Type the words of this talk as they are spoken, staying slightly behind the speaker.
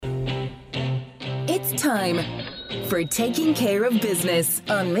It's time for Taking Care of Business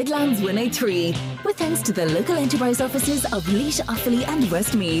on Midlands 103. With thanks to the local enterprise offices of Laois, Offaly and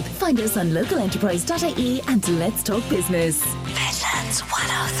Westmeath. Find us on localenterprise.ie and Let's Talk Business. Midlands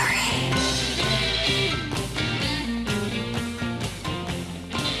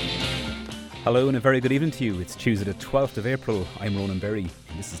 103. Hello and a very good evening to you. It's Tuesday the 12th of April. I'm Ronan Berry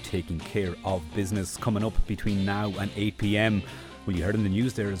and this is Taking Care of Business. Coming up between now and 8pm. Well, you heard in the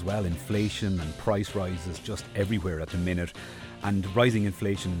news there as well, inflation and price rises just everywhere at the minute. And rising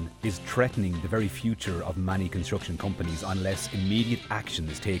inflation is threatening the very future of many construction companies unless immediate action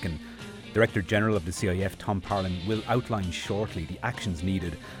is taken. Director General of the CIF, Tom Parlin, will outline shortly the actions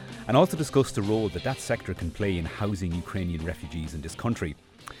needed and also discuss the role that sector can play in housing Ukrainian refugees in this country.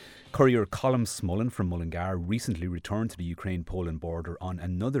 Courier Colm Smullen from Mullingar recently returned to the Ukraine-Poland border on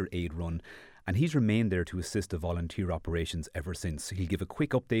another aid run, and he's remained there to assist the volunteer operations ever since. He'll give a quick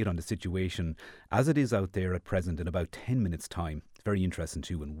update on the situation as it is out there at present in about 10 minutes' time. It's very interesting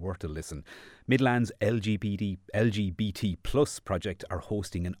too and worth a listen. Midlands LGBT Plus project are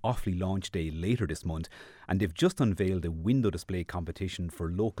hosting an Offaly launch day later this month, and they've just unveiled a window display competition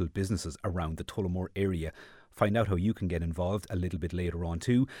for local businesses around the Tullamore area. Find out how you can get involved a little bit later on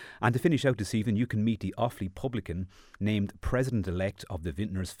too. And to finish out this evening, you can meet the Offaly publican named President-elect of the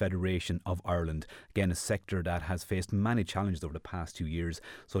Vintners Federation of Ireland. Again, a sector that has faced many challenges over the past 2 years.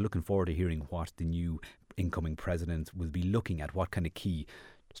 So looking forward to hearing what the new incoming president will be looking at, what kind of key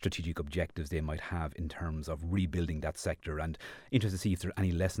strategic objectives they might have in terms of rebuilding that sector, and interested to see if there are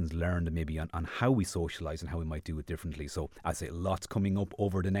any lessons learned maybe on how we socialise and how we might do it differently. So I say lots coming up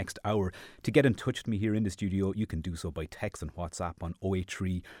over the next hour. To get in touch with me here in the studio, you can do so by text and WhatsApp on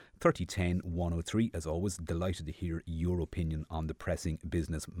 083 3010 103. As always, delighted to hear your opinion on the pressing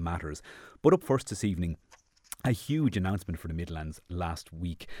business matters. But up first this evening, a huge announcement for the Midlands last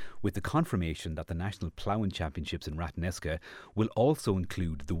week with the confirmation that the National Ploughing Championships in Rathneska will also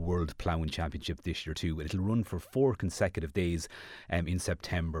include the World Ploughing Championship this year too. It'll run for 4 consecutive days in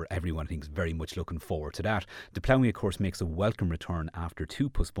September. Everyone, I think, is very much looking forward to that. The ploughing, of course, makes a welcome return after 2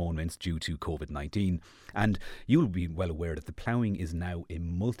 postponements due to COVID-19. And you'll be well aware that the ploughing is now a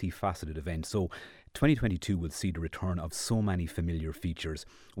multifaceted event. So 2022 will see the return of so many familiar features,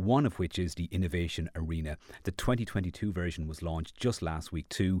 one of which is the Innovation Arena. The 2022 version was launched just last week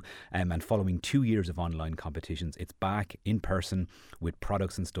too, and following 2 years of online competitions, it's back in person with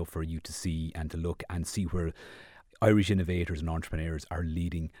products and stuff for you to see and to look and see where Irish innovators and entrepreneurs are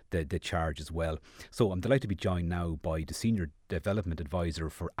leading the charge as well. So I'm delighted to be joined now by the Senior Development Advisor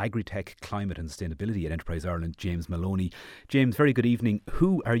for Agritech, Climate and Sustainability at Enterprise Ireland, James Maloney. James, very good evening.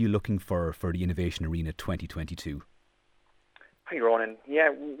 Who are you looking for the Innovation Arena 2022? Hi, Ronan. Yeah,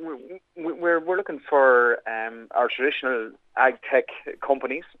 we're looking for our traditional ag tech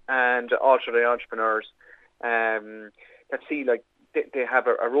companies and also the entrepreneurs that see like they have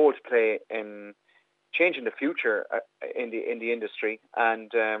a role to play in changing the future in the industry,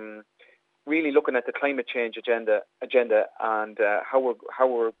 and really looking at the climate change agenda and how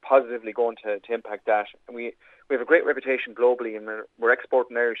we're positively going to impact that. And we have a great reputation globally, and we're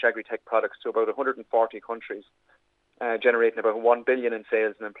exporting Irish agri-tech products to about 140 countries, generating about 1 billion in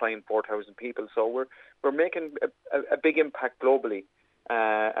sales and employing 4,000 people. So we're making a big impact globally,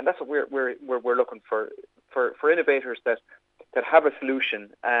 and that's what we're looking for innovators that have a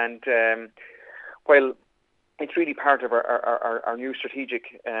solution. And while it's really part of our new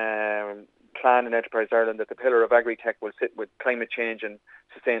strategic plan in Enterprise Ireland that the pillar of agri-tech will sit with climate change and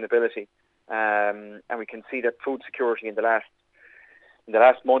sustainability, and we can see that food security in the last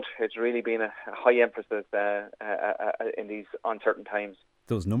month has really been a high emphasis in these uncertain times.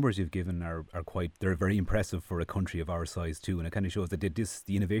 Those numbers you've given are they're very impressive for a country of our size too, and it kind of shows that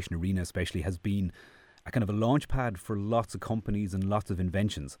the Innovation Arena especially has been a kind of a launch pad for lots of companies and lots of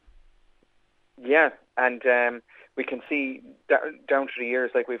inventions. Yeah, and we can see down through the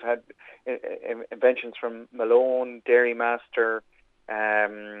years, like we've had inventions from Malone, Dairy Master,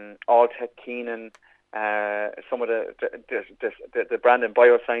 Alltech Keenan, some of the Brandon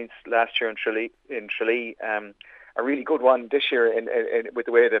Bioscience last year in Tralee, a really good one this year. With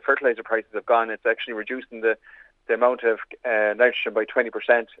the way the fertilizer prices have gone, it's actually reducing the amount of nitrogen by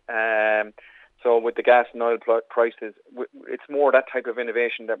 20%. So with the gas and oil prices, it's more that type of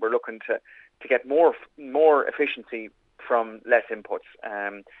innovation that we're looking to get more efficiency from less inputs.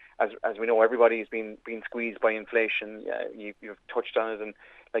 As we know, everybody's been squeezed by inflation. You've touched on it, and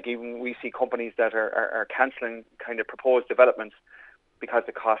like even we see companies that are cancelling kind of proposed developments because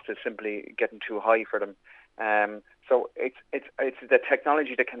the cost is simply getting too high for them. So it's the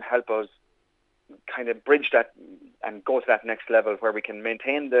technology that can help us kind of bridge that and go to that next level where we can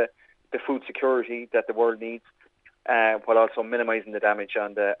maintain the the food security that the world needs, while also minimising the damage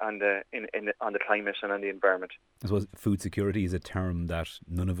on the climate and on the environment. I suppose food security is a term that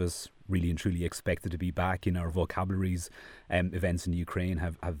none of us really and truly expected to be back in our vocabularies. Events in Ukraine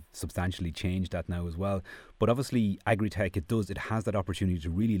have substantially changed that now as well. But obviously, agri-tech, it has that opportunity to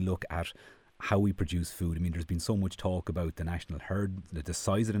really look at how we produce food. I mean, there's been so much talk about the national herd, the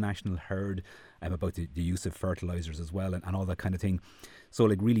size of the national herd, about the use of fertilisers as well, and all that kind of thing. So,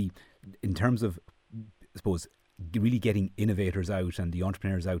 like, really, in terms of, I suppose, really getting innovators out and the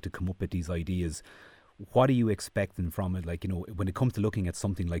entrepreneurs out to come up with these ideas, what are you expecting from it? Like, when it comes to looking at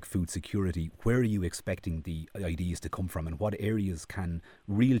something like food security, where are you expecting the ideas to come from, and what areas can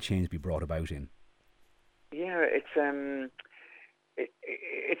real change be brought about in? Yeah,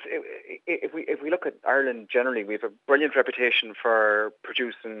 if we look at Ireland generally, we have a brilliant reputation for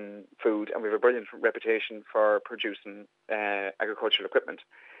producing food, and we have a brilliant reputation for producing agricultural equipment.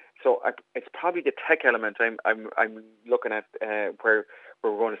 So it's probably the tech element I'm looking at where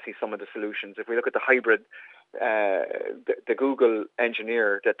we're going to see some of the solutions. If we look at the hybrid, the Google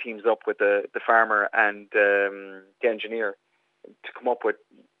engineer that teams up with the farmer and the engineer to come up with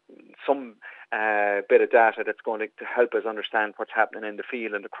some bit of data that's going to help us understand what's happening in the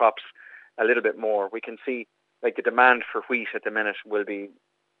field and the crops a little bit more. We can see, like, the demand for wheat at the minute will be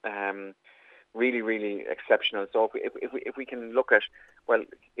really, really exceptional. So if we can look at, well,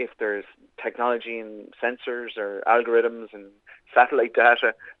 if there's technology and sensors or algorithms and satellite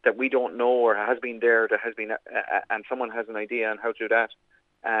data that we don't know or has been there, and someone has an idea on how to do that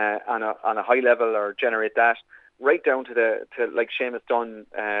on a high level, or generate that, right down to like Seamus Dunn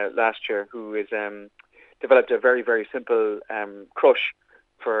last year, who is developed a very, very simple crush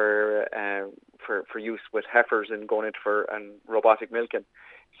for use with heifers and going into for robotic milking.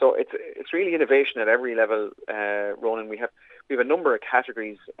 So it's really innovation at every level, Ronan. We have a number of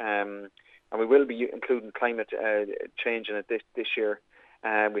categories, and we will be including climate change in it this year.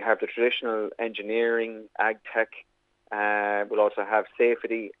 We have the traditional engineering, ag tech. We'll also have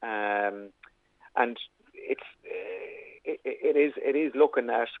safety, and it is looking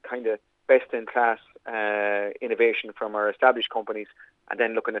at kind of best in class innovation from our established companies, and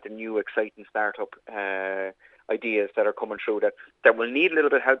then looking at the new exciting startup ideas that are coming through that will need a little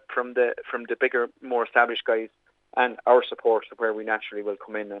bit of help from the bigger, more established guys, and our support, where we naturally will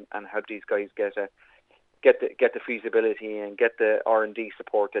come in and help these guys get the feasibility and get the R&D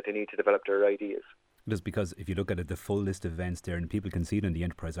support that they need to develop their ideas. It is, because if you look at it, the full list of events there, and people can see it on the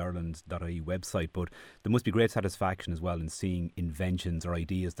enterpriseireland.ie website, but there must be great satisfaction as well in seeing inventions or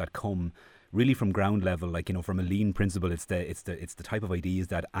ideas that come really from ground level, like, from a lean principle. It's the type of ideas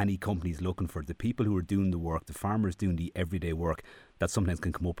that any company is looking for. The people who are doing the work, the farmers doing the everyday work, that sometimes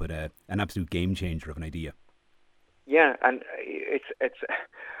can come up with an absolute game changer of an idea. Yeah, and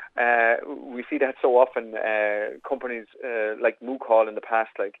we see that so often. Companies like Moocall in the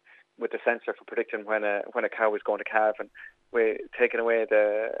past, like with the sensor for predicting when a cow is going to calve, and we're taking away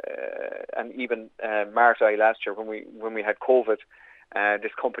and even Marteye last year when we had COVID.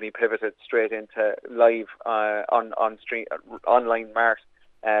 This company pivoted straight into live online mart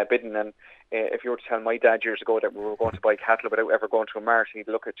bidding, and if you were to tell my dad years ago that we were going to buy cattle without ever going to a mart, he'd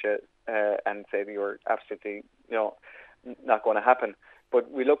look at you and say that you were absolutely not going to happen. But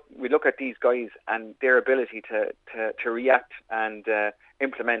we look at these guys and their ability to react and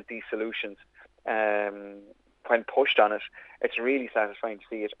implement these solutions when pushed on it. It's really satisfying to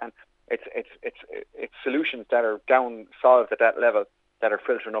see it, and it's solutions that are down solved at that level, that are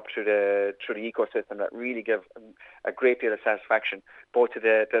filtering up through the ecosystem, that really give a great deal of satisfaction, both to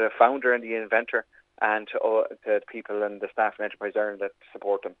the founder and the inventor, and to the people and the staff in Enterprise Ireland that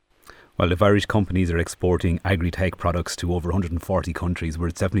support them. Well, if Irish companies are exporting agri-tech products to over 140 countries, we're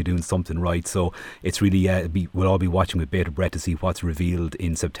definitely doing something right. So it's really, we'll all be watching with bated breath to see what's revealed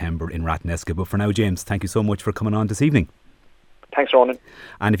in September in Rathneska. But for now, James, thank you so much for coming on this evening. Thanks, Ronan.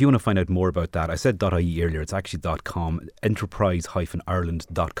 And if you want to find out more about that, I said .ie earlier, it's actually .com,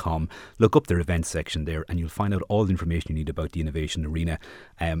 enterprise-ireland.com. Look up their events section there and you'll find out all the information you need about the innovation arena,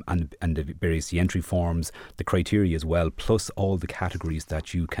 and the various entry forms, the criteria as well, plus all the categories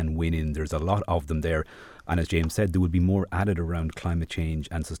that you can win in. There's a lot of them there. And as James said, there will be more added around climate change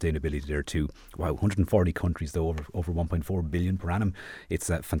and sustainability there too. Wow, 140 countries though, over 1.4 billion per annum. It's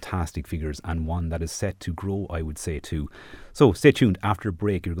fantastic figures, and one that is set to grow, I would say too. So stay tuned. After a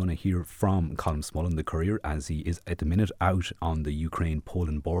break, you're going to hear from Colm Smullen, the courier, as he is at the minute out on the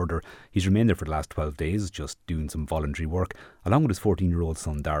Ukraine-Poland border. He's remained there for the last 12 days, just doing some voluntary work, along with his 14-year-old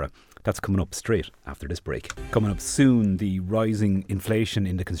son, Dara. That's coming up straight after this break. Coming up soon, the rising inflation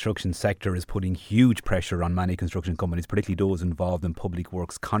in the construction sector is putting huge pressure pressure on many construction companies, particularly those involved in public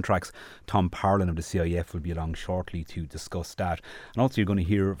works contracts. Tom Parlin of the CIF will be along shortly to discuss that. And also you're going to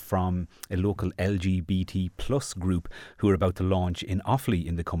hear from a local LGBT plus group who are about to launch in Offaly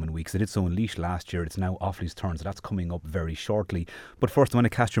in the coming weeks. They did so in Laois last year. It's now Offaly's turn, so that's coming up very shortly. But first I want to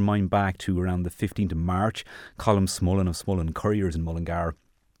cast your mind back to around the 15th of March. Colm Smullen of Smullen Couriers in Mullingar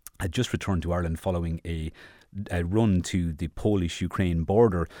had just returned to Ireland following a run to the Polish-Ukraine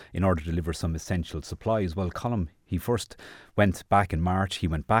border in order to deliver some essential supplies. Well, Colm, he first went back in March, he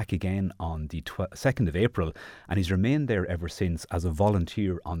went back again on the 2nd of April, and he's remained there ever since as a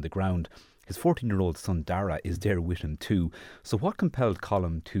volunteer on the ground. His 14-year-old son Dara is there with him too. So what compelled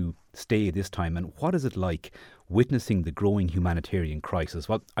Colm to stay this time, and what is it like witnessing the growing humanitarian crisis?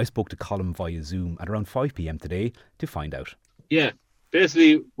 Well, I spoke to Colm via Zoom at around 5 p.m. today to find out. Yeah,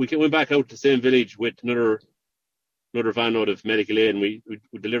 basically we went back out to the same village with another van out of medical aid, and we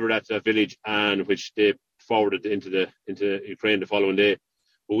delivered that to that village, and which they forwarded into Ukraine the following day.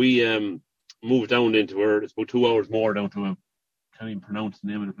 But we moved down into where it's about 2 hours more down to can't even pronounce the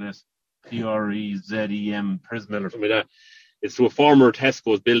name of the place. Prezem, Prismel or something like that. It's to a former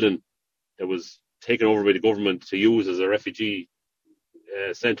Tesco's building that was taken over by the government to use as a refugee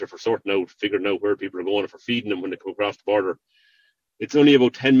centre for figuring out where people are going and for feeding them when they come across the border. It's only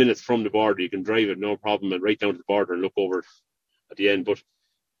about 10 minutes from the border. You can drive it, no problem, and right down to the border and look over it at the end. But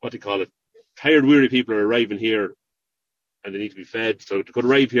tired, weary people are arriving here and they need to be fed. So they could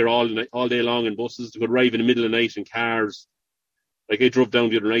arrive here all day long in buses. They could arrive in the middle of the night in cars. Like I drove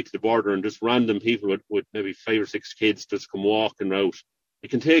down the other night to the border and just random people with maybe 5 or 6 kids just come walking out. It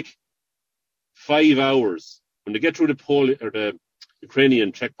can take 5 hours. When they get through the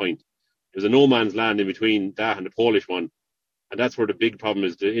Ukrainian checkpoint, there's a no man's land in between that and the Polish one. And that's where the big problem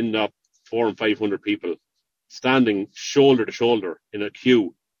is. They end up 400 and 500 people standing shoulder to shoulder in a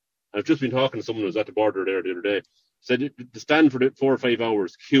queue. I've just been talking to someone who was at the border there the other day. Said to stand for the 4 or 5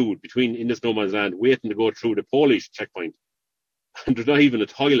 hours queued in this no man's land, waiting to go through the Polish checkpoint. And there's not even a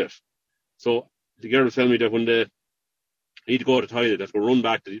toilet. So the girl was telling me that when they need to go to the toilet, they have to run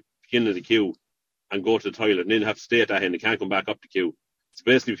back to the beginning of the queue and go to the toilet, and then have to stay at that end. They can't come back up the queue. So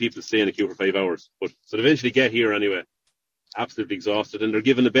basically people stay in the queue for 5 hours. So they eventually get here anyway, absolutely exhausted, and they're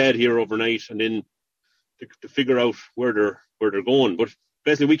given a bed here overnight, and then to figure out where they're going. But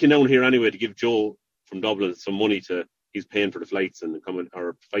basically we came down here anyway to give Joe from Dublin some money he's paying for the flights and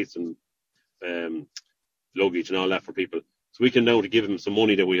flights and luggage and all that for people. So we came down to give him some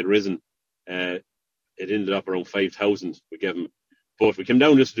money that we had risen. It ended up around 5,000 we gave him. But we came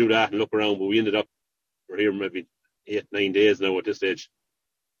down just to do that and look around, but we're here maybe 8-9 days now at this stage.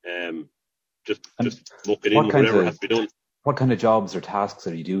 Just looking in whatever has to be done. What kind of jobs or tasks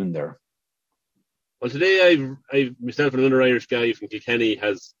are you doing there? Well, today I've myself and another Irish guy from Kilkenny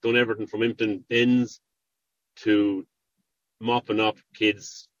has done everything from emptying bins to mopping up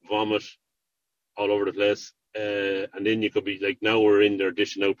kids' vomit all over the place. And then you could be like, now we're in there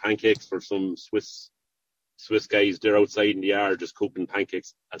dishing out pancakes for some Swiss guys. They're outside in the yard just cooking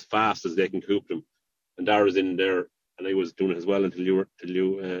pancakes as fast as they can cook them. And Dara's in there, and I was doing it as well until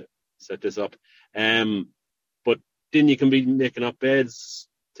you set this up. But then you can be making up beds,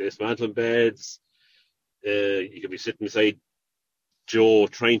 dismantling beds. You could be sitting beside Joe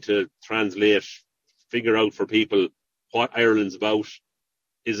trying to figure out for people what Ireland's about.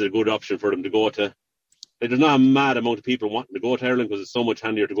 Is it a good option for them to go to? There's not a mad amount of people wanting to go to Ireland because it's so much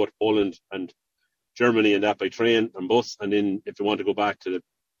handier to go to Poland and Germany and that by train and bus. And then if they want to go back to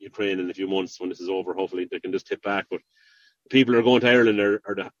Ukraine in a few months when this is over, hopefully they can just tip back. But the people who are going to Ireland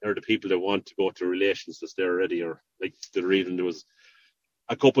are the people that want to go to relations that's there already. Or like the reason there was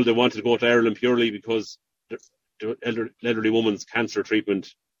a couple that wanted to go to Ireland purely because the elderly woman's cancer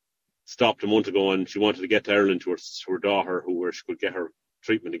treatment stopped a month ago, and she wanted to get to Ireland to her daughter, where she could get her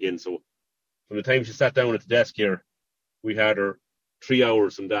treatment again. So from the time she sat down at the desk here, we had her 3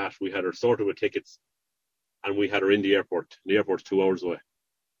 hours from that. We had her sorted with tickets, and we had her in the airport. The airport's 2 hours away.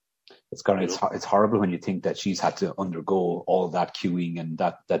 It's horrible when you think that she's had to undergo all that queuing and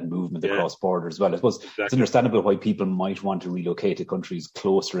that movement across borders as well. I suppose It's understandable why people might want to relocate to countries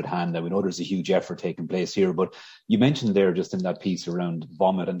closer at hand. Now, we know there's a huge effort taking place here, but you mentioned there just in that piece around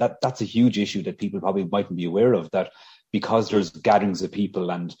vomit, and that's a huge issue that people probably mightn't be aware of, that because there's gatherings of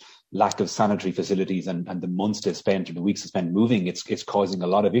people and lack of sanitary facilities and the months they've spent or the weeks they've spent moving, it's causing a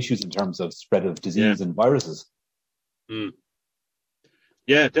lot of issues in terms of spread of disease and viruses. Mm.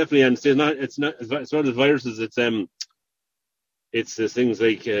 Yeah, definitely, and it's not as viruses. It's things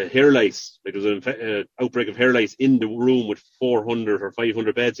like hair lice. Like there was an outbreak of hair lice in the room with 400 or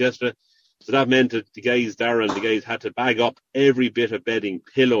 500 beds yesterday. So that meant that the guys, Dara and the guys, had to bag up every bit of bedding,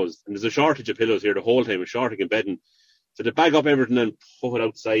 pillows, and there's a shortage of pillows here the whole time, a shortage in bedding. So they bag up everything and put it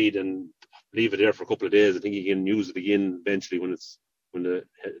outside and leave it there for a couple of days. I think you can use it again eventually when the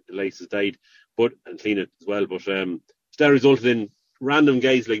lice has died, and clean it as well. But that resulted in random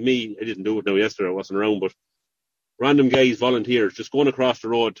guys like me. I didn't do it now yesterday, I wasn't around, but random guys, volunteers, just going across the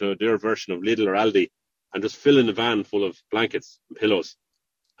road to their version of Lidl or Aldi and just filling a van full of blankets and pillows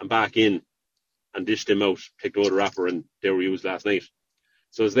and back in and dish them out, take out the wrapper, and they were used last night.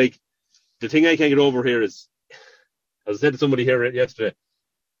 So it's like, the thing I can't get over here is, as I said to somebody here yesterday,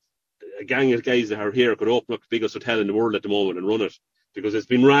 a gang of guys that are here could open up the biggest hotel in the world at the moment and run it, because it's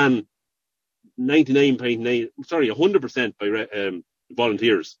been ran 100% by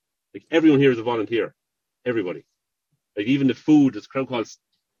volunteers. Like, everyone here is a volunteer. Everybody. Like, even the food, it's called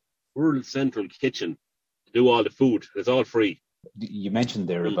World Central Kitchen to do all the food. It's all free. You mentioned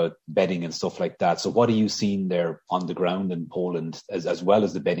there about bedding and stuff like that. So what are you seeing there on the ground in Poland, as well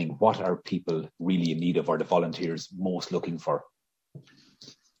as the bedding? What are people really in need of, or the volunteers most looking for?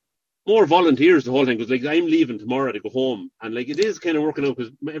 More volunteers, the whole thing. Because like, I'm leaving tomorrow to go home, and like, it is kind of working out,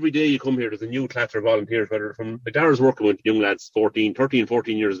 because every day you come here, there's a new class of volunteers, whether from, like, Dara's working with young lads, 13,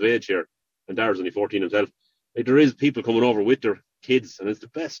 14 years of age here, and Dara's only 14 himself. Like, there is people coming over with their kids, and it's the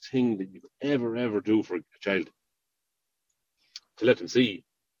best thing that you could ever do for a child, to let them see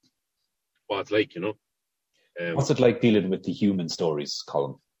what it's like, you know. What's it like dealing with the human stories,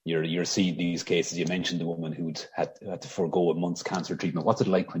 Colin? You're seeing these cases. You mentioned the woman who'd had to forego a month's cancer treatment. What's it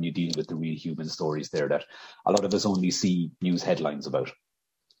like when you deal with the real human stories there that a lot of us only see news headlines about?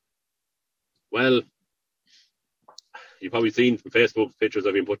 Well, you've probably seen from Facebook pictures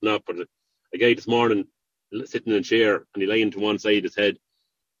I've been putting up, but a guy this morning sitting in a chair, and he laying to one side, his head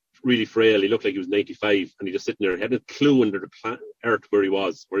really frail. He looked like he was 95, and he just sitting there. He had a clue under the earth where he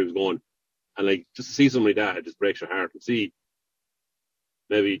was going. And like, just to see something like that, it just breaks your heart. And see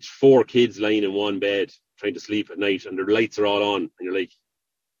maybe 4 kids lying in one bed trying to sleep at night, and their lights are all on, and you're like,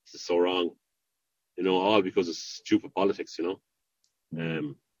 this is so wrong, you know, all because of stupid politics, you know,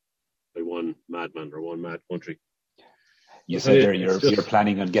 by one madman or one mad country. You said there you're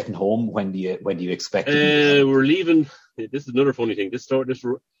planning on getting home. When do you expect? We're leaving. This is another funny thing. This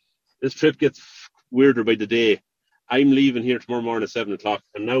trip gets weirder by the day. I'm leaving here tomorrow morning at 7:00.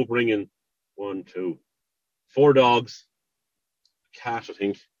 I'm now bringing 4 dogs, a cat, I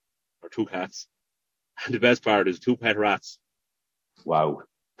think, or 2 cats, and the best part is 2 pet rats. Wow.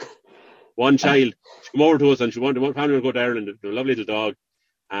 One child, she came over to us, and the family would go to Ireland. A lovely little dog,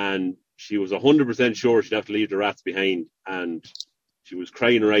 and she was 100% sure she'd have to leave the rats behind, and she was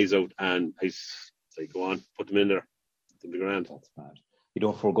crying her eyes out, and I said, go on, put them in there. It'll be grand. That's bad. You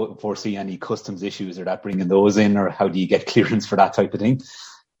don't foresee any customs issues or that, bringing those in, or how do you get clearance for that type of thing?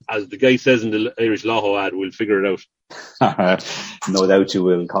 As the guy says in the Irish Laho ad, we'll figure it out. No doubt you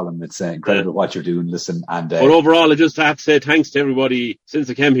will, Colin. It's incredible what you're doing. Listen, but overall, I just have to say thanks to everybody since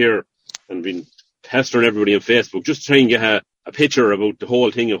I came here, and been pestering everybody on Facebook, just trying to get a picture about the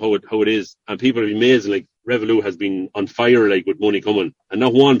whole thing of how it is, and people have been amazing. Like, Revolut has been on fire, like, with money coming, and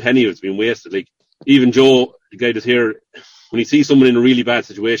not one penny of it's been wasted. Like, even Joe, the guy that's here, when he sees someone in a really bad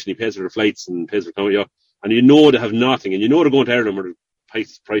situation, he pays for their flights and pays for coming, and you know they have nothing, and you know they're going to Ireland where the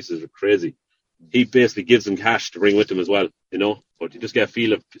prices are crazy. He basically gives them cash to bring with them as well, you know. But you just get a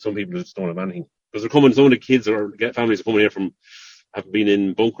feel of some people just don't have anything, because they're coming. Some of the kids families are coming here from, have been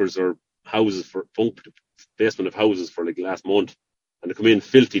in bunkers or houses for basement of houses for like last month, and they come in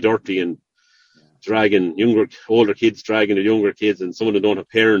filthy, dirty, and dragging older kids, dragging the younger kids, and some of them don't have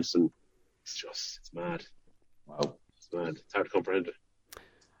parents, and it's mad. Wow, it's mad. It's hard to comprehend it.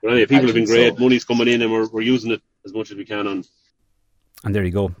 But anyway, people have been great. Money's coming in, and we're using it as much as we can on. And there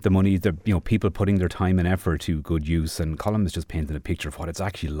you go, the money, people putting their time and effort to good use. And Colin is just painting a picture of what it's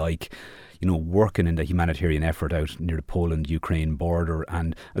actually like, working in the humanitarian effort out near the Poland-Ukraine border.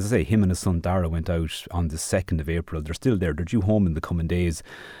 And as I say, him and his son Dara went out on the 2nd of April. They're still there. They're due home in the coming days.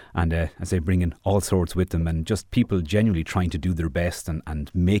 And as I say, bringing all sorts with them, and just people genuinely trying to do their best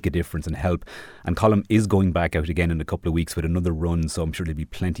and make a difference and help. And Colin is going back out again in a couple of weeks with another run, so I'm sure there'll be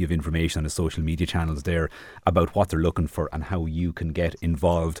plenty of information on the social media channels there about what they're looking for and how you can get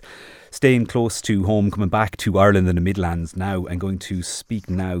involved. Staying close to home, coming back to Ireland and the Midlands now, I'm going to speak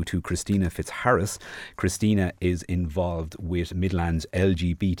now to Christina Fitzharris. Christina is involved with Midlands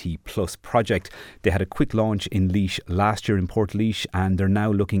LGBT Plus project. They had a quick launch in Laois last year in Portlaoise, and they're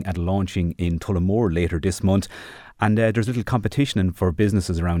now looking at launching in Tullamore later this month. And there's a little competition for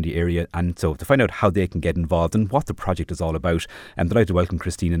businesses around the area. And so to find out how they can get involved and what the project is all about, I'm delighted to welcome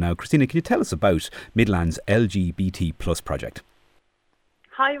Christina now. Christina, can you tell us about Midlands LGBT Plus project?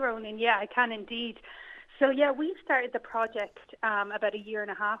 Hi, Ronan. Yeah, I can indeed. So, yeah, we started the project about a year and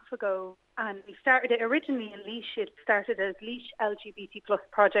a half ago, and we started it originally in Laois. It started as Laois LGBT Plus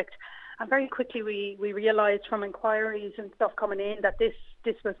project, and very quickly we realised from inquiries and stuff coming in that this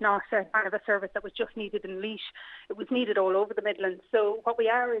was not a kind of a service that was just needed in Laois. It was needed all over the Midlands. So what we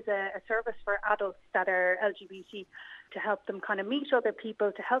are is a service for adults that are LGBT, to help them kind of meet other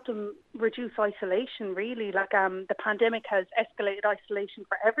people, to help them reduce isolation, really. Like the pandemic has escalated isolation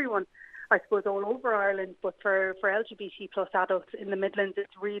for everyone, I suppose, all over Ireland, but for LGBT plus adults in the Midlands,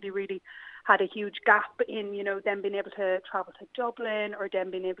 it's really, really had a huge gap in, them being able to travel to Dublin or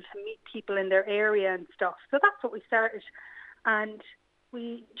them being able to meet people in their area and stuff. So that's what we started. And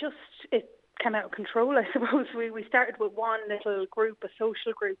it came out of control, I suppose. We started with one little group, a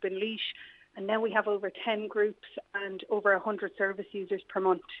social group in Laois, and now we have over 10 groups and over 100 service users per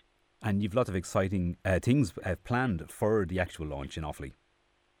month. And you've lots of exciting things planned for the actual launch in Offaly.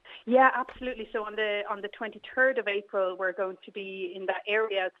 Yeah, absolutely. So on the 23rd of April, we're going to be in that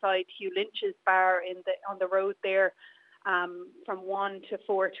area outside Hugh Lynch's bar on the road there, from 1 to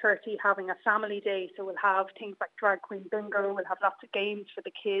 4:30, having a family day. So we'll have things like drag queen bingo, we'll have lots of games for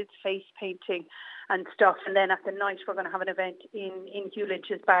the kids, face painting and stuff. And then at the night, we're going to have an event in Hugh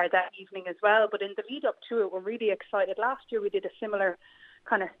Lynch's bar that evening as well. But in the lead up to it, we're really excited. Last year, we did a similar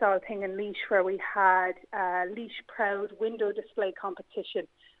kind of style thing in Laois, where we had a Laois Proud window display competition,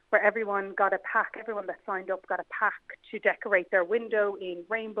 where everyone got a pack, everyone that signed up got a pack to decorate their window in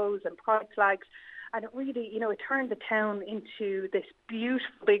rainbows and pride flags. And it really, it turned the town into this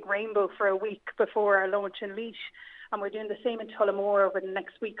beautiful big rainbow for a week before our launch in Laois. And we're doing the same in Tullamore over the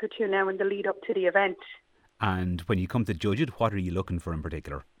next week or two now in the lead up to the event. And when you come to judge it, what are you looking for in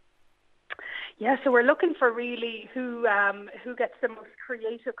particular? Yeah, so we're looking for really who gets the most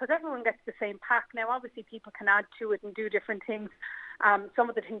creative, because everyone gets the same pack. Now, obviously, people can add to it and do different things. Some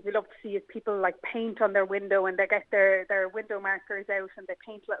of the things we love to see is people like paint on their window, and they get their window markers out and they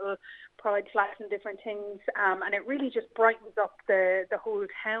paint little pride flags and different things. And it really just brightens up the whole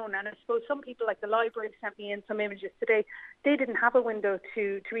town. And I suppose some people, like the library, sent me in some images today. They didn't have a window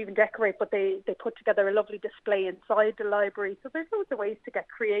to even decorate, but they put together a lovely display inside the library. So there's loads of ways to get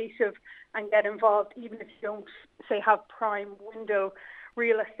creative and get involved, even if you don't, say, have prime window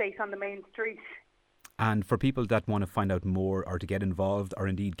real estate on the main street. And for people that want to find out more or to get involved or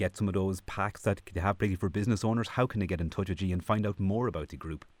indeed get some of those packs that they have particularly for business owners, how can they get in touch with you and find out more about the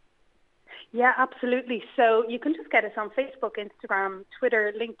group? Yeah, absolutely. So you can just get us on Facebook, Instagram,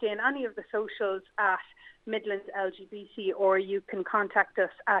 Twitter, LinkedIn, any of the socials at Midlands LGBT, or you can contact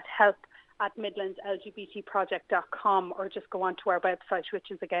us at help@midlandslgbtproject.com, or just go onto our website, which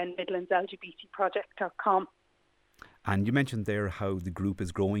is again midlandslgbtproject.com. And you mentioned there how the group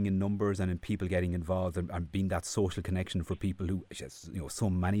is growing in numbers and in people getting involved and being that social connection for people who,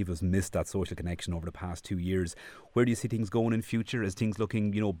 so many of us missed that social connection over the past 2 years. Where do you see things going in future? Is things looking,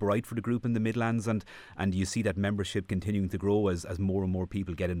 bright for the group in the Midlands? And do you see that membership continuing to grow as more and more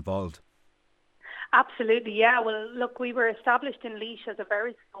people get involved? Absolutely, yeah. Well, look, we were established in Laois as a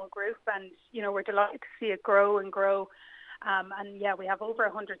very small group, and, we're delighted to see it grow and grow. And yeah, we have over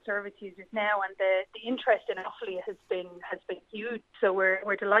 100 service users now, and the interest in Offaly has been huge. So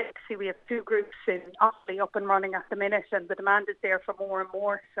we're delighted to see we have 2 groups in Offaly up and running at the minute, and the demand is there for more and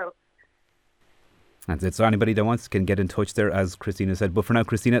more. So that's it. So anybody that wants can get in touch there, as Christina said. But for now,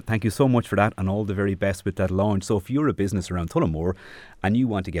 Christina, thank you so much for that and all the very best with that launch. So if you're a business around Tullamore and you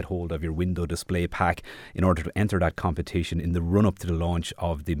want to get hold of your window display pack in order to enter that competition in the run-up to the launch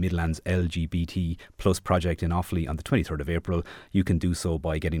of the Midlands LGBT Plus project in Offaly on the 23rd of April, you can do so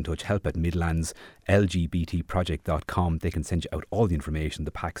by getting in touch, help@midlandslgbtproject.com. They can send you out all the information,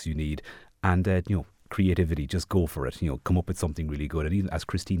 the packs you need, and, creativity, just go for it, come up with something really good. And even as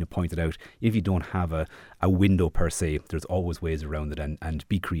Christina pointed out, if you don't have a window per se, there's always ways around it, and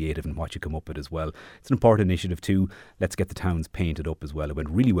be creative in what you come up with as well. It's an important initiative too. Let's get the towns painted up as well. It went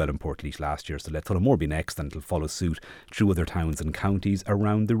really well in Portlaoise last year, so let Tullamore be next, and it'll follow suit through other towns and counties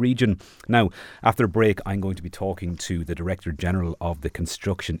around the region. Now, after a break, I'm going to be talking to the Director General of the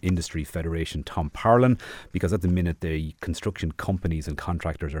Construction Industry Federation, Tom Parlin, because at the minute the construction companies and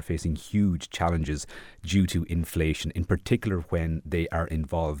contractors are facing huge challenges due to inflation, in particular when they are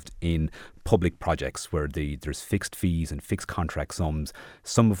involved in public projects where there's fixed fees and fixed contract sums,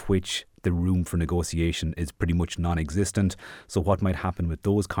 some of which the room for negotiation is pretty much non-existent. So what might happen with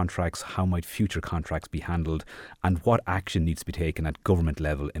those contracts? How might future contracts be handled? And what action needs to be taken at government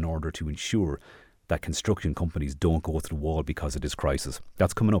level in order to ensure that construction companies don't go to the wall because of this crisis.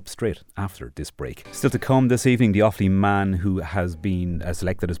 That's coming up straight after this break. Still to come this evening, the Offaly man who has been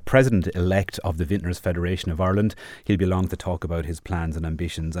selected as President-elect of the Vintners Federation of Ireland. He'll be along to talk about his plans and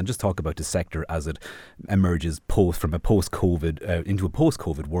ambitions and just talk about the sector as it emerges from a post-COVID into a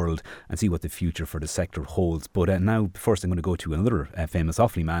post-COVID world and see what the future for the sector holds. But now, first I'm going to go to another famous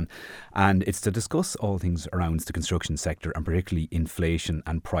Offaly man, and it's to discuss all things around the construction sector and particularly inflation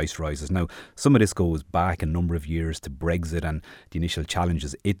and price rises. Now, some of this goes back a number of years to Brexit and the initial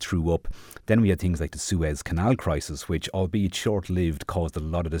challenges it threw up. Then we had things like the Suez Canal crisis, which, albeit short-lived, caused a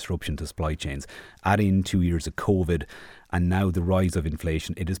lot of disruption to supply chains. Add in 2 years of COVID, and now the rise of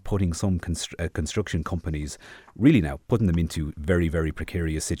inflation. It is putting some construction companies, really now, putting them into very, very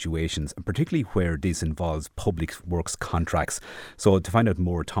precarious situations, and particularly where this involves public works contracts. So to find out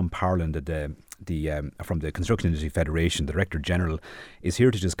more, Tom Parland from the Construction Industry Federation, the Director General, is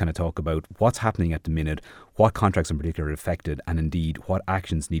here to just kind of talk about what's happening at the minute, what contracts in particular are affected, and indeed what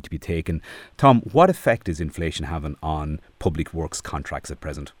actions need to be taken. Tom, what effect is inflation having on public works contracts at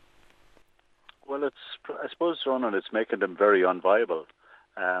present? Well, I suppose, Ronan, it's making them very unviable.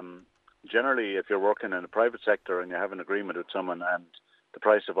 Generally, if you're working in the private sector and you have an agreement with someone and the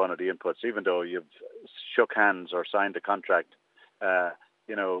price of one of the inputs, even though you've shook hands or signed a contract,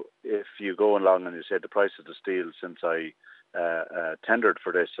 if you go along and you say the price of the steel since I tendered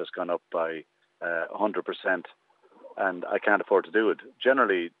for this has gone up by 100% and I can't afford to do it,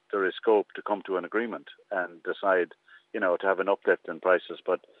 generally there is scope to come to an agreement and decide, to have an uplift in prices.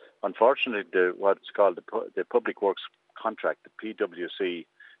 But unfortunately, what's called the Public Works Contract, the PWC,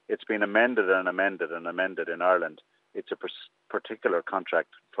 it's been amended and amended and amended in Ireland. It's a particular contract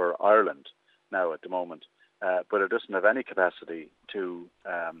for Ireland now at the moment. But it doesn't have any capacity to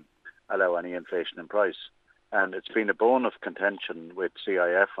allow any inflation in price. And it's been a bone of contention with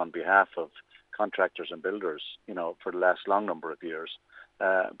CIF on behalf of contractors and builders, for the last long number of years.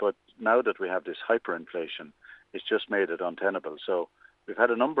 But now that we have this hyperinflation, it's just made it untenable. So we've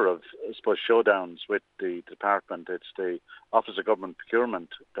had a number of, showdowns with the department. It's the Office of Government Procurement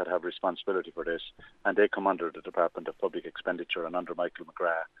that have responsibility for this, and they come under the Department of Public Expenditure and under Michael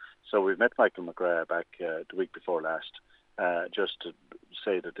McGrath. So we've met Michael McGrath back the week before last, just to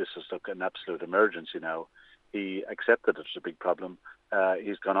say that this is an absolute emergency now. He accepted it's a big problem.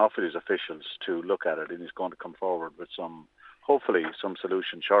 He's gone off with his officials to look at it, and he's going to come forward with hopefully some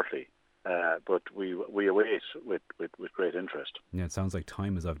solution shortly. But we await with great interest. Yeah, it sounds like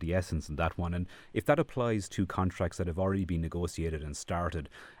time is of the essence in that one. And if that applies to contracts that have already been negotiated and started,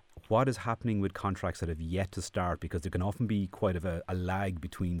 what is happening with contracts that have yet to start? Because there can often be quite a lag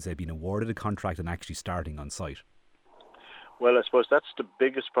between, say, being awarded a contract and actually starting on site. Well, I suppose that's the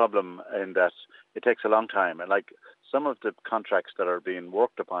biggest problem in that it takes a long time. And like some of the contracts that are being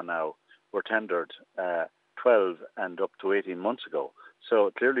worked upon now were tendered 12 and up to 18 months ago.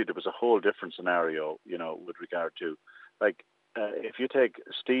 So clearly there was a whole different scenario, with regard to, if you take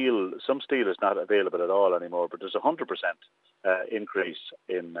steel, some steel is not available at all anymore, but there's 100% increase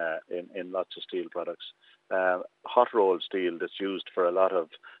in lots of steel products. Hot rolled steel that's used for a lot of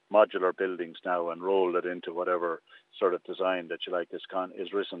modular buildings now and rolled it into whatever sort of design that you like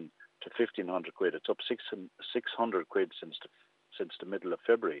is risen to 1,500 quid. It's up 600 quid since the middle of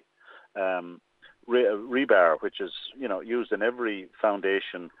February. Rebar, which is used in every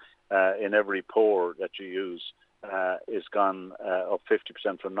foundation, in every pour that you use, is gone up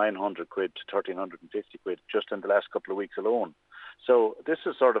 50% from 900 quid to 1,350 quid just in the last couple of weeks alone. So this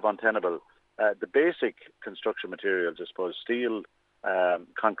is sort of untenable. The basic construction materials, I suppose, steel,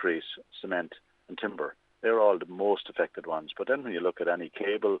 concrete, cement and timber, they're all the most affected ones. But then when you look at any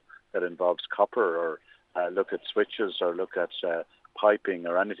cable that involves copper, or look at switches, or look at piping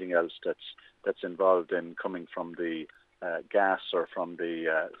or anything else that's involved in coming from the gas or from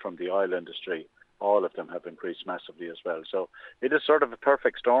the oil industry, all of them have increased massively as well. So it is sort of a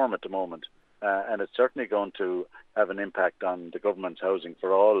perfect storm at the moment, and it's certainly going to have an impact on the government's Housing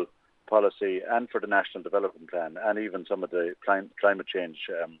for All policy and for the National Development Plan, and even some of the climate change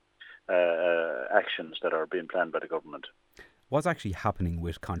actions that are being planned by the government. What's actually happening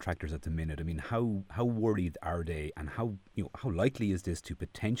with contractors at the minute? I mean, how worried are they, and how likely is this to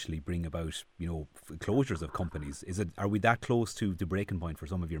potentially bring about closures of companies? Are we that close to the breaking point for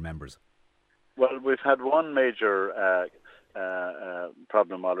some of your members? Well, we've had one major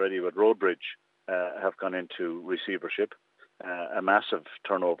problem already with Roadbridge have gone into receivership, a massive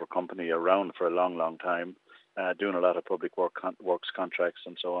turnover company around for a long, long time, doing a lot of public works contracts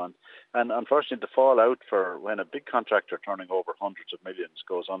and so on. And unfortunately, the fallout for when a big contractor turning over hundreds of millions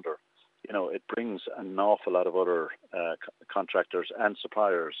goes under, it brings an awful lot of other contractors and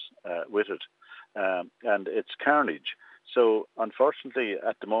suppliers with it, and it's carnage. So unfortunately,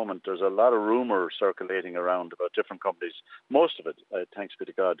 at the moment, there's a lot of rumour circulating around about different companies. Most of it, thanks be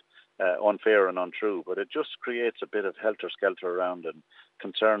to God, unfair and untrue. But it just creates a bit of helter-skelter around and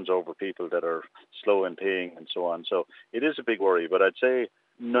concerns over people that are slow in paying and so on. So it is a big worry. But I'd say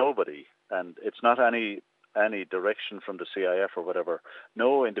nobody, and it's not any direction from the CIF or whatever,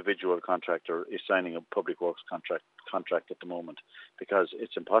 no individual contractor is signing a public works contract at the moment, because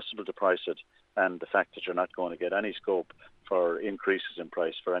it's impossible to price it, and the fact that you're not going to get any scope for increases in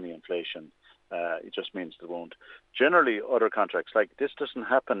price for any inflation, it just means they won't. Generally, other contracts, like this doesn't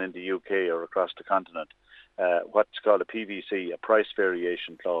happen in the UK or across the continent, what's called a PVC, a price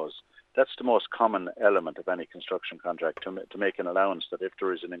variation clause. That's the most common element of any construction contract, to make an allowance that if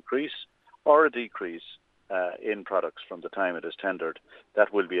there is an increase or a decrease in products from the time it is tendered,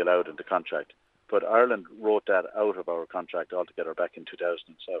 that will be allowed in the contract. But Ireland wrote that out of our contract altogether back in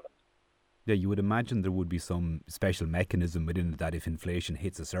 2007. Yeah, you would imagine there would be some special mechanism within it that if inflation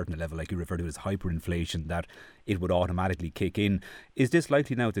hits a certain level, like you refer to it as hyperinflation, that it would automatically kick in. Is this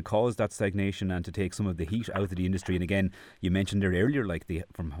likely now to cause that stagnation and to take some of the heat out of the industry? And again, you mentioned there earlier, like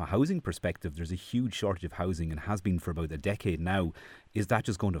from a housing perspective, there's a huge shortage of housing and has been for about a decade now. Is that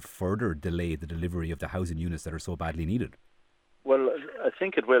just going to further delay the delivery of the housing units that are so badly needed? Well, I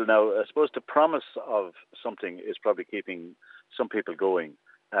think it will now. I suppose the promise of something is probably keeping some people going.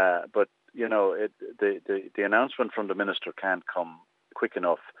 But the announcement from the minister can't come quick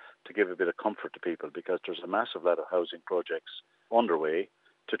enough to give a bit of comfort to people, because there's a massive lot of housing projects underway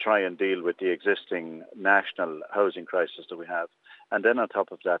to try and deal with the existing national housing crisis that we have. And then on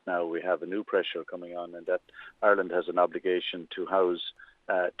top of that, now we have a new pressure coming on, and that Ireland has an obligation to house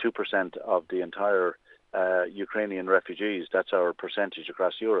 2% of the entire Ukrainian refugees. That's our percentage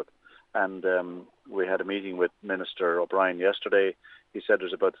across Europe. And we had a meeting with Minister O'Brien yesterday. He said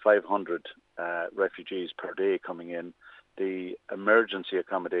there's about 500 refugees per day coming in. The emergency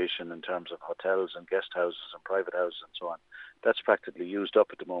accommodation in terms of hotels and guest houses and private houses and so on, that's practically used up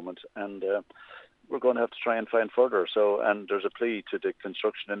at the moment. And we're going to have to try and find further. And there's a plea to the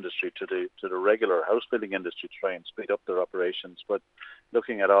construction industry, to the regular house building industry, to try and speed up their operations. But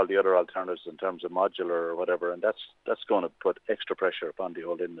looking at all the other alternatives in terms of modular or whatever, and that's going to put extra pressure upon the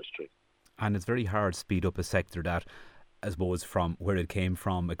whole industry. And it's very hard to speed up a sector that, I suppose, from where it came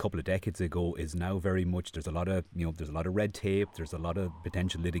from a couple of decades ago, is now very much, there's a lot of red tape, there's a lot of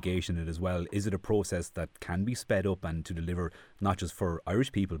potential litigation in it as well. Is it a process that can be sped up and to deliver not just for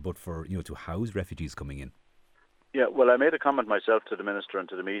Irish people but for, to house refugees coming in? Yeah, well, I made a comment myself to the minister and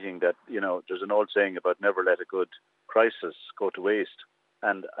to the meeting that, there's an old saying about never let a good crisis go to waste.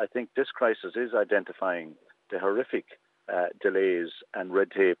 And I think this crisis is identifying the horrific delays and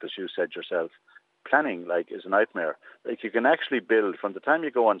red tape, as you said yourself. Planning, is a nightmare. You can actually build from the time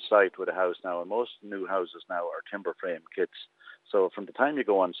you go on site with a house now, and most new houses now are timber frame kits. So from the time you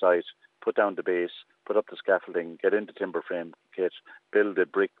go on site, put down the base, put up the scaffolding, get into timber frame kit, build a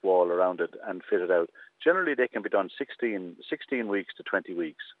brick wall around it and fit it out. Generally, they can be done 16 weeks to 20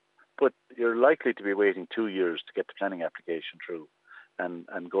 weeks. But you're likely to be waiting 2 years to get the planning application through.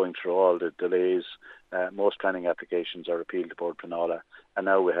 And going through all the delays. Most planning applications are appealed to Bord Pleanála, and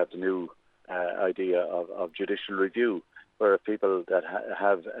now we have the new idea of judicial review, where people that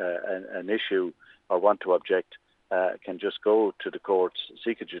have an issue or want to object can just go to the courts,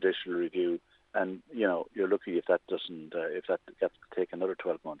 seek a judicial review, and you're lucky if that doesn't if that gets to take another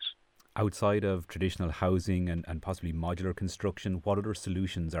 12 months. Outside of traditional housing and possibly modular construction, what other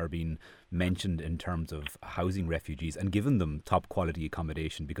solutions are being mentioned in terms of housing refugees and giving them top quality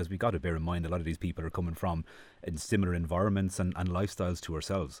accommodation? Because we've got to bear in mind a lot of these people are coming from in similar environments and lifestyles to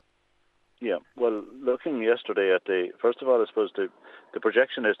ourselves. Yeah, well, looking yesterday at first of all, I suppose the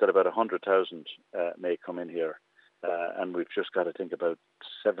projection is that about 100,000 may come in here. And we've just got to think about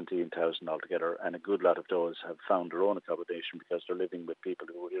 17,000 altogether, and a good lot of those have found their own accommodation because they're living with people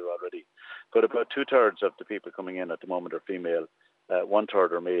who are here already. But about 2/3 of the people coming in at the moment are female,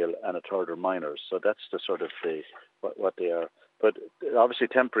 1/3 are male, and 1/3 are minors. So that's the sort of what they are. But obviously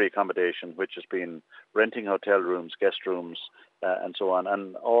temporary accommodation, which has been renting hotel rooms, guest rooms, and so on,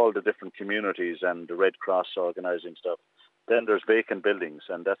 and all the different communities and the Red Cross organising stuff. Then there's vacant buildings,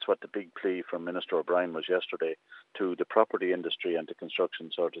 and that's what the big plea from Minister O'Brien was yesterday to the property industry and to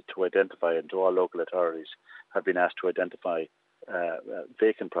construction, sort of to identify, and to all local authorities have been asked to identify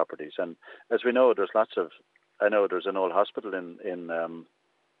vacant properties. And as we know, there's there's an old hospital in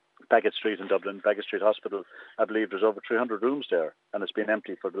Bagot Street in Dublin, Bagot Street Hospital. I believe there's over 300 rooms there, and it's been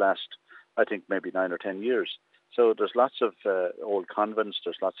empty for the last, I think, maybe 9 or 10 years. So there's lots of old convents,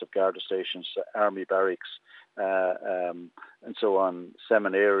 there's lots of Garda stations, army barracks, and so on,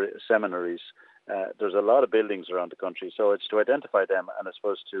 seminaries. There's a lot of buildings around the country. So it's to identify them and I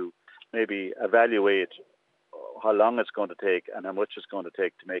suppose to maybe evaluate how long it's going to take and how much it's going to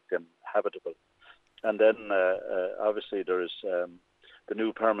take to make them habitable. And then obviously there is the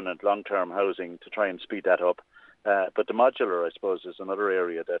new permanent long-term housing to try and speed that up. But the modular, I suppose, is another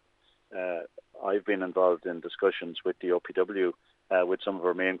area that I've been involved in discussions with the OPW, with some of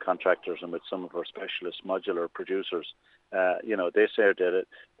our main contractors and with some of our specialist modular producers. They say that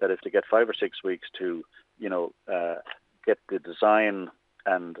if they get 5 or 6 weeks to, get the design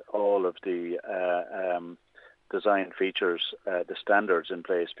and all of the design features, the standards in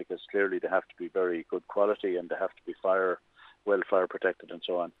place, because clearly they have to be very good quality and they have to be fire protected and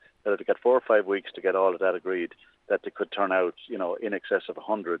so on. That if they get 4 or 5 weeks to get all of that agreed, that they could turn out, in excess of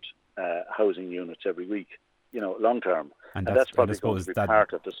 100 housing units every week, long term. And that's probably going to be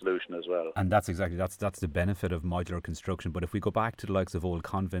part of the solution as well. And that's the benefit of modular construction. But if we go back to the likes of old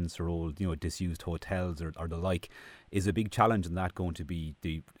convents or old, disused hotels or the like, is a big challenge in that going to be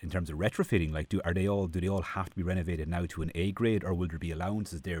in terms of retrofitting? Like, do they all have to be renovated now to an A grade, or will there be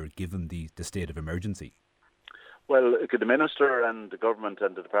allowances there given the state of emergency? Well, the Minister and the Government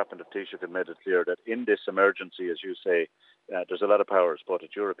and the Department of Taoiseach have made it clear that in this emergency, as you say, there's a lot of powers, both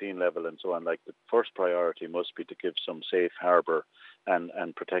at European level and so on. Like, the first priority must be to give some safe harbour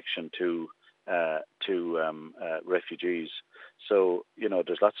and protection to refugees. So,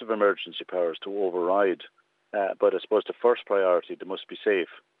 there's lots of emergency powers to override. But I suppose the first priority, they must be safe.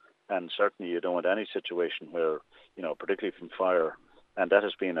 And certainly you don't want any situation where, particularly from fire, and that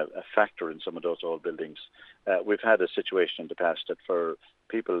has been a factor in some of those old buildings. We've had a situation in the past that for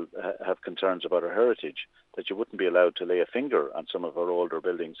people have concerns about our heritage, that you wouldn't be allowed to lay a finger on some of our older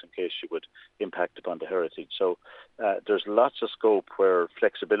buildings in case you would impact upon the heritage. So there's lots of scope where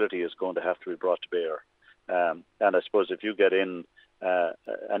flexibility is going to have to be brought to bear. And I suppose if you get in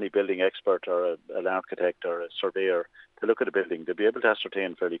any building expert or an architect or a surveyor to look at a building, they'll be able to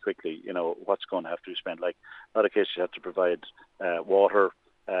ascertain fairly quickly, what's going to have to be spent. Like, a lot of cases you have to provide water,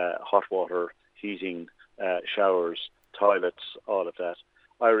 hot water, heating, showers, toilets, all of that.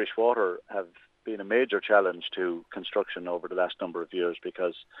 Irish Water have been a major challenge to construction over the last number of years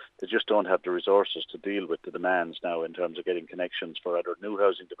because they just don't have the resources to deal with the demands now in terms of getting connections for either new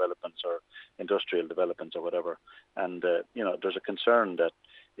housing developments or industrial developments or whatever. And, there's a concern that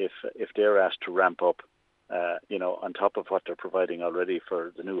if they're asked to ramp up, on top of what they're providing already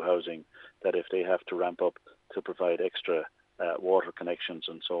for the new housing, that if they have to ramp up to provide extra water connections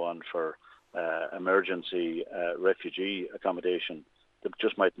and so on for emergency refugee accommodation, they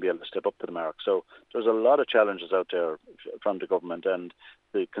just mightn't be able to step up to the mark. So there's a lot of challenges out there from the government, and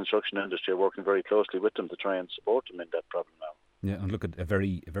the construction industry are working very closely with them to try and support them in that problem now. Yeah, and look at a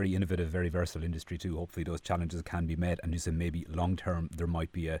very, very innovative, very versatile industry too. Hopefully those challenges can be met, and you said maybe long term there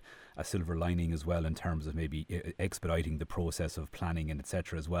might be a silver lining as well in terms of maybe expediting the process of planning and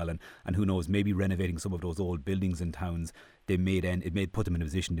etc. as well, and who knows, maybe renovating some of those old buildings in towns. It may put them in a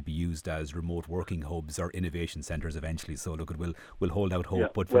position to be used as remote working hubs or innovation centres eventually. So look, we'll hold out hope. Yeah.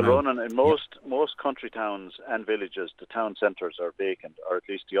 But for Ronan, in most country towns and villages, the town centres are vacant, or at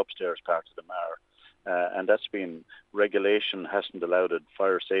least the upstairs part of them are. And that's been, regulation hasn't allowed it,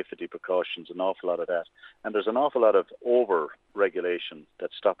 fire safety precautions, an awful lot of that. And there's an awful lot of over-regulation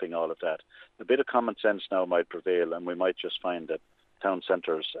that's stopping all of that. A bit of common sense now might prevail, and we might just find that town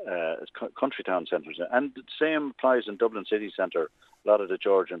centres, country town centres, and the same applies in Dublin city centre. A lot of the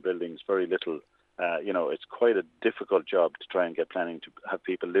Georgian buildings, very little. It's quite a difficult job to try and get planning to have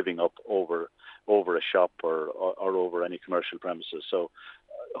people living up over a shop or over any commercial premises. So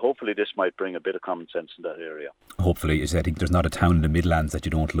hopefully this might bring a bit of common sense in that area. Hopefully, I think there's not a town in the Midlands that you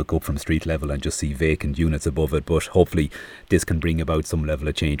don't look up from street level and just see vacant units above it, but hopefully this can bring about some level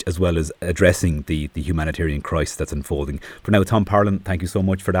of change as well as addressing the humanitarian crisis that's unfolding. For now, Tom Parlin, thank you so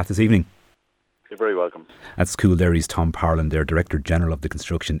much for that this evening. You're very welcome. That's Cool Derry's Tom Parlin there, Director General of the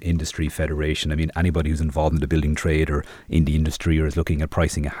Construction Industry Federation. I mean, anybody who's involved in the building trade or in the industry or is looking at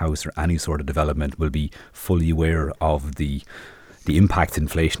pricing a house or any sort of development will be fully aware of the impact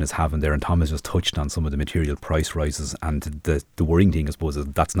inflation is having there, and Tom has just touched on some of the material price rises, and the worrying thing I suppose is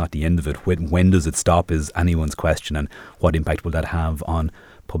that's not the end of it. When does it stop is anyone's question, and what impact will that have on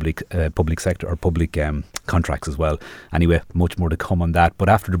public sector or public contracts as well. Anyway, much more to come on that. But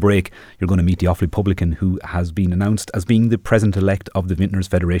after the break, you're going to meet the Offaly publican who has been announced as being the President-elect of the Vintners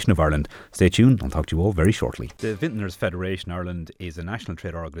Federation of Ireland. Stay tuned, I'll talk to you all very shortly. The Vintners Federation Ireland is a national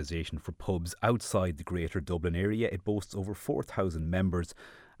trade organisation for pubs outside the Greater Dublin area. It boasts over 4,000 members,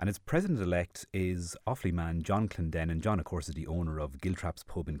 And its president-elect is Offaly man John Clendenin. John, of course, is the owner of Giltraps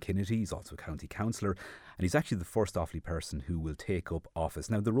Pub in Kinnitty. He's also a county councillor, and he's actually the first Offaly person who will take up office.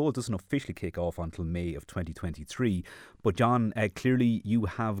 Now, the role doesn't officially kick off until May of 2023, but John, clearly you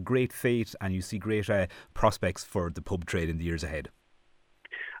have great faith and you see great prospects for the pub trade in the years ahead.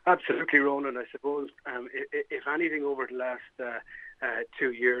 Absolutely, Ronan. I suppose if anything over the last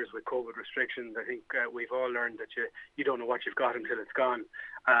 2 years with COVID restrictions, I think we've all learned that you don't know what you've got until it's gone,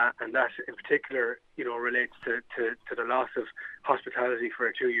 and that in particular, relates to the loss of hospitality for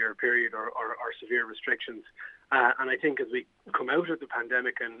a 2-year period or severe restrictions. And I think as we come out of the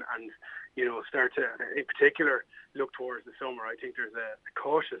pandemic and start to, in particular, look towards the summer, I think there's a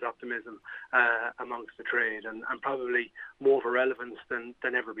cautious optimism amongst the trade and probably more of a relevance than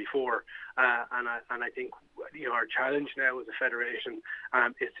ever before. And I think our challenge now as a federation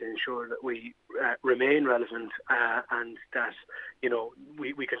is to ensure that we remain relevant and that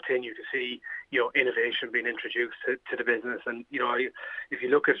we continue to see innovation being introduced to the business. And if you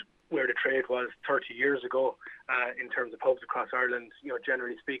look at where the trade was 30 years ago in terms of pubs across Ireland,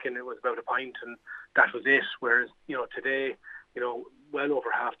 generally speaking, it was about a pint and that was it. Whereas, today, well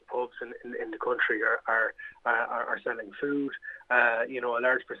over half the pubs in the country are selling food. A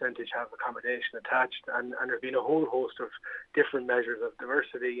large percentage have accommodation attached, and there's been a whole host of different measures of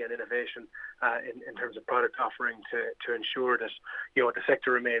diversity and innovation in terms of product offering to ensure that the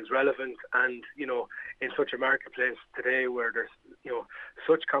sector remains relevant. And in such a marketplace today where there's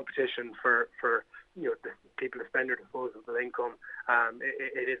such competition for the people to spend their disposable income,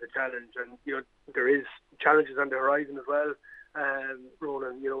 it is a challenge, and there is challenges on the horizon as well.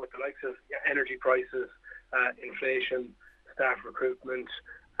 Ronan, with the likes of energy prices, inflation, staff recruitment,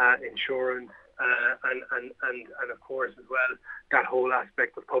 insurance, and of course as well that whole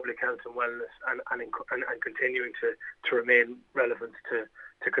aspect of public health and wellness and continuing to remain relevant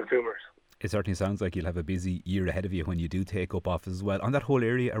to consumers. It certainly sounds like you'll have a busy year ahead of you when you do take up office as well. On that whole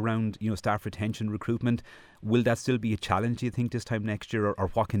area around staff retention, recruitment, will that still be a challenge, do you think, this time next year, or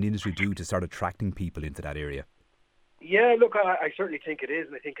what can the industry do to start attracting people into that area? Yeah, look, I certainly think it is,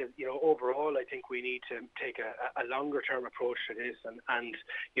 and I think overall, I think we need to take a longer term approach to this, and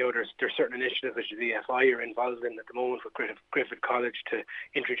there's certain initiatives which the EFI are involved in at the moment with Griffith College to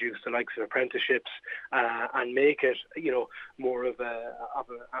introduce the likes of apprenticeships and make it more of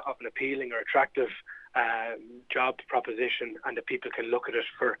an appealing or attractive job proposition, and that people can look at it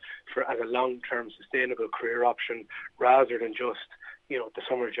for as a long term sustainable career option rather than just the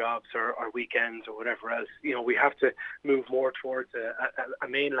summer jobs or weekends or whatever else. We have to move more towards a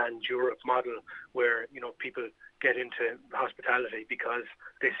mainland Europe model where, people get into hospitality because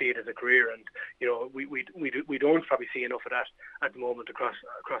they see it as a career, and we don't probably see enough of that at the moment across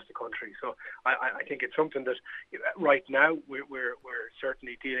the country. So I think it's something that right now we're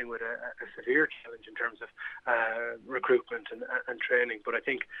certainly dealing with a severe challenge in terms of recruitment and training. But I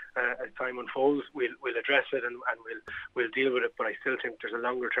think as time unfolds, we'll address it and we'll deal with it. But I still think there's a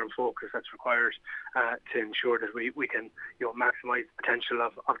longer term focus that's required to ensure that we can maximise the potential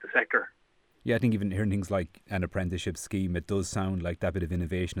of the sector. Yeah, I think even hearing things like an apprenticeship scheme, it does sound like that bit of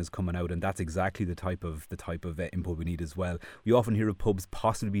innovation is coming out, and that's exactly the type of input we need as well. We often hear of pubs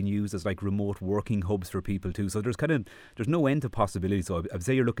possibly being used as like remote working hubs for people too. So there's no end to possibilities. So I'd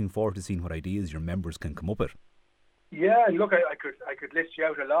say you're looking forward to seeing what ideas your members can come up with. Yeah, look, I could list you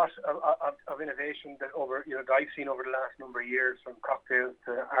out a lot of innovation that I've seen over the last number of years, from cocktails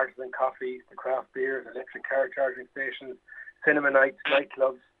to artisan coffees to craft beers, electric car charging stations, cinema nights,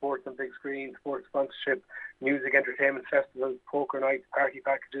 nightclubs, sports and big screens, sports sponsorship, music, entertainment festivals, poker nights, party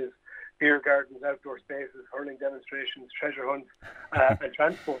packages, beer gardens, outdoor spaces, hurling demonstrations, treasure hunts, and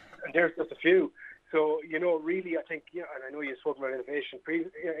transport. And there's just a few. So, really, I think, and I know you've spoken about innovation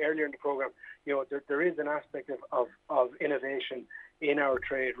earlier in the programme, there is an aspect of innovation in our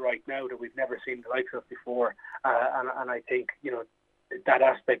trade right now that we've never seen the likes of before. And I think, that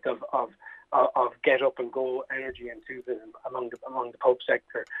aspect of get up and go energy and enthusiasm among the pub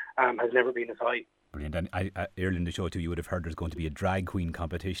sector has never been as high. Brilliant. And earlier in the show too, you would have heard there's going to be a drag queen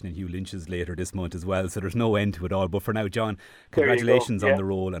competition in Hugh Lynch's later this month as well, so there's no end to it all. But for now, John, congratulations on the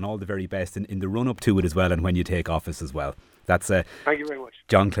role and all the very best in the run up to it as well, and when you take office as well. That's thank you very much.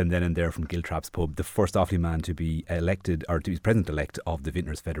 John Clendenin there from Giltraps Pub, the first Offaly man to be elected, or to be president-elect of the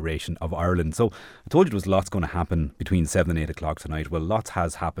Vintners Federation of Ireland. So I told you there was lots going to happen between 7 and 8 o'clock tonight. Well, lots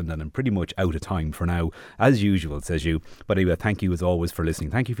has happened, and I'm pretty much out of time for now, as usual, says you. But anyway, thank you as always for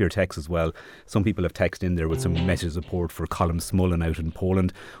listening. Thank you for your texts as well. Some people have texted in there with some messages of support for Colm Smullen out in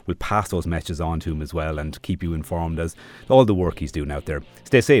Poland. We'll pass those messages on to him as well and keep you informed as all the work he's doing out there.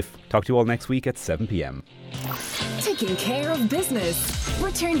 Stay safe. Talk to you all next week at 7 p.m. Taking care Care of Business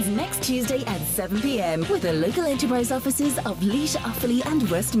returns next Tuesday at 7 p.m. with the local enterprise offices of Laois, Offaly and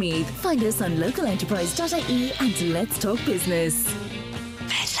Westmeath. Find us on localenterprise.ie and let's talk business.